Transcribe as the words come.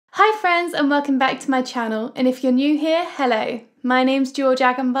Hi friends and welcome back to my channel, and if you're new here, hello. My name's George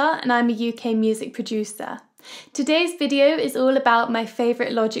Agambar and I'm a UK music producer. Today's video is all about my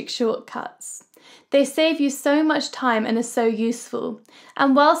favourite Logic shortcuts. They save you so much time and are so useful,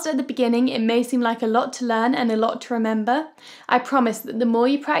 and whilst at the beginning it may seem like a lot to learn and a lot to remember, I promise that the more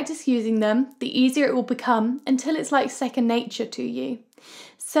you practice using them, the easier it will become until it's like second nature to you.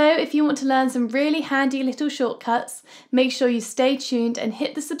 So if you want to learn some really handy little shortcuts, make sure you stay tuned and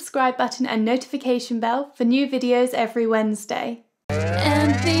hit the subscribe button and notification bell for new videos every Wednesday.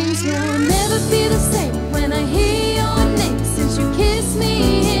 And things will never be the same when I hear your name since you kissed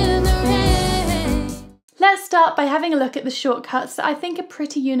me in the rain. Let's start by having a look at the shortcuts that I think are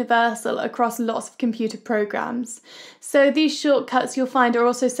pretty universal across lots of computer programs. So these shortcuts you'll find are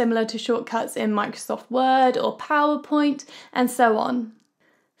also similar to shortcuts in Microsoft Word or PowerPoint and so on.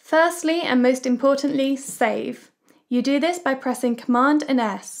 Firstly, and most importantly, save. You do this by pressing Command and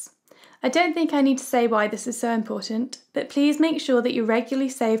S. I don't think I need to say why this is so important, but please make sure that you regularly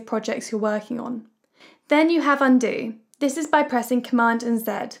save projects you're working on. Then you have undo. This is by pressing Command and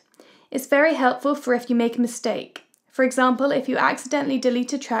Z. It's very helpful for if you make a mistake. For example, if you accidentally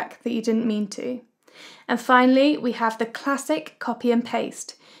delete a track that you didn't mean to. And finally, we have the classic copy and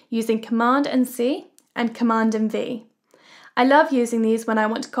paste, using Command and C and Command and V. I love using these when I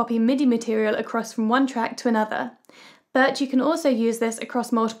want to copy MIDI material across from one track to another, but you can also use this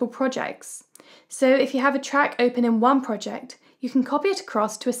across multiple projects. So if you have a track open in one project, you can copy it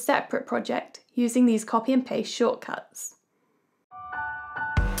across to a separate project using these copy and paste shortcuts.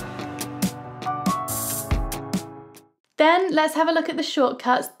 Then let's have a look at the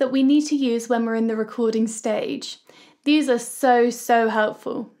shortcuts that we need to use when we're in the recording stage. These are so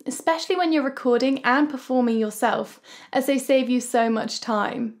helpful, especially when you're recording and performing yourself, as they save you so much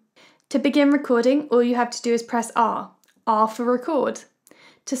time. To begin recording, all you have to do is press R for record.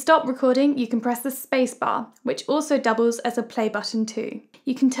 To stop recording, you can press the space bar, which also doubles as a play button too.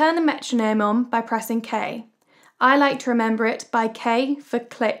 You can turn the metronome on by pressing K. I like to remember it by K for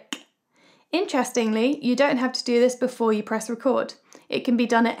click. Interestingly, you don't have to do this before you press record. It can be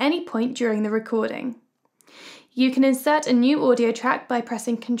done at any point during the recording. You can insert a new audio track by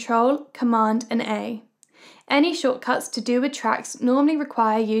pressing Ctrl, Command and A. Any shortcuts to do with tracks normally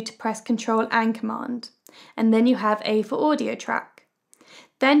require you to press Ctrl and Command, and then you have A for audio track.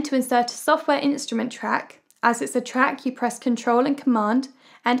 Then to insert a software instrument track, as it's a track you press Ctrl and Command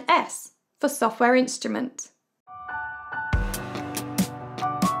and S for software instrument.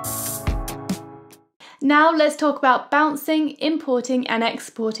 Now let's talk about bouncing, importing and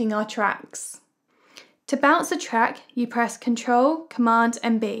exporting our tracks. To bounce a track, you press Ctrl, Command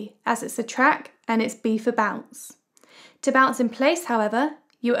and B, as it's a track and it's B for bounce. To bounce in place, however,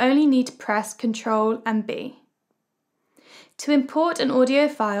 you only need to press Ctrl and B. To import an audio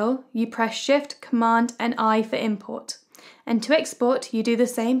file, you press Shift, Command and I for import. And to export, you do the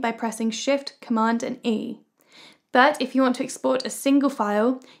same by pressing Shift, Command and E. But if you want to export a single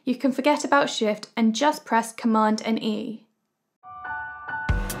file, you can forget about Shift and just press Command and E.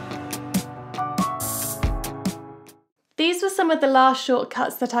 These were some of the last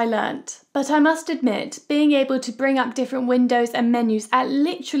shortcuts that I learnt, but I must admit, being able to bring up different windows and menus at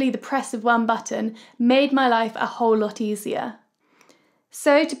literally the press of one button made my life a whole lot easier.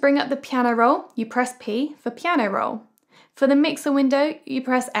 So to bring up the piano roll, you press P for piano roll. For the mixer window, you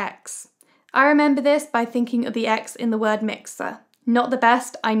press X. I remember this by thinking of the X in the word mixer. Not the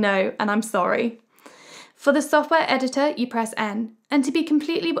best, I know, and I'm sorry. For the software editor, you press N. And to be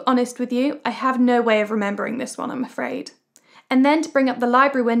completely honest with you, I have no way of remembering this one, I'm afraid. And then to bring up the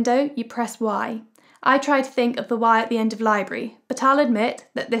library window, you press Y. I try to think of the Y at the end of library, but I'll admit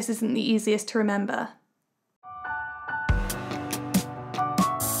that this isn't the easiest to remember.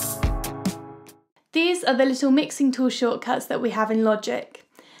 These are the little mixing tool shortcuts that we have in Logic.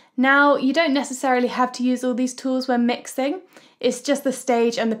 Now, you don't necessarily have to use all these tools when mixing. It's just the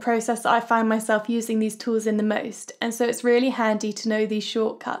stage and the process that I find myself using these tools in the most, and so it's really handy to know these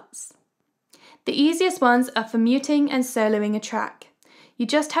shortcuts. The easiest ones are for muting and soloing a track. You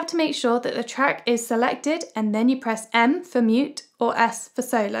just have to make sure that the track is selected and then you press M for mute or S for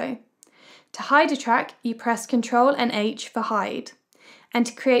solo. To hide a track, you press Ctrl and H for hide. And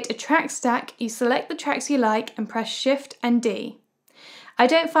to create a track stack, you select the tracks you like and press Shift and D. I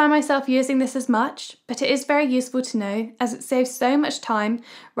don't find myself using this as much, but it is very useful to know as it saves so much time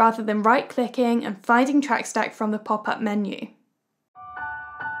rather than right-clicking and finding track stack from the pop-up menu.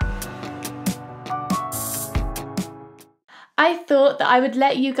 I thought that I would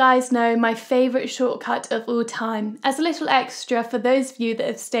let you guys know my favourite shortcut of all time as a little extra for those of you that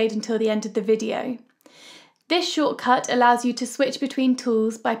have stayed until the end of the video. This shortcut allows you to switch between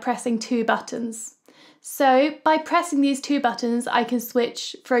tools by pressing 2 buttons. So by pressing these 2 buttons, I can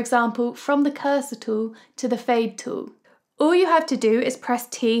switch, for example, from the cursor tool to the fade tool. All you have to do is press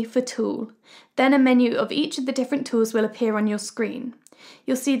T for tool. Then a menu of each of the different tools will appear on your screen.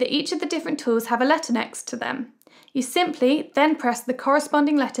 You'll see that each of the different tools have a letter next to them. You simply then press the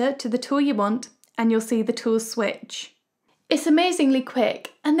corresponding letter to the tool you want, and you'll see the tools switch. It's amazingly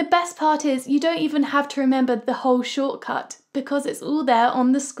quick, and the best part is you don't even have to remember the whole shortcut because it's all there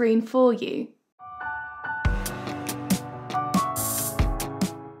on the screen for you.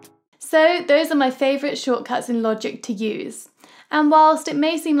 So those are my favourite shortcuts in Logic to use. And whilst it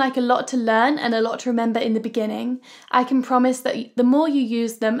may seem like a lot to learn and a lot to remember in the beginning, I can promise that the more you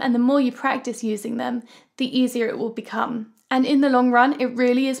use them and the more you practice using them, the easier it will become. And in the long run, it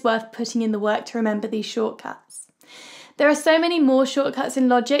really is worth putting in the work to remember these shortcuts. There are so many more shortcuts in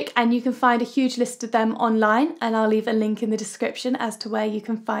Logic, and you can find a huge list of them online, and I'll leave a link in the description as to where you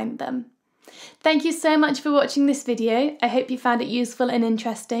can find them. Thank you so much for watching this video. I hope you found it useful and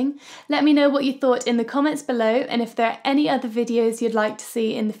interesting. Let me know what you thought in the comments below, and if there are any other videos you'd like to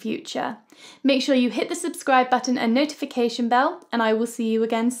see in the future. Make sure you hit the subscribe button and notification bell, and I will see you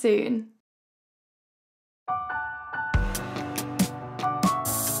again soon.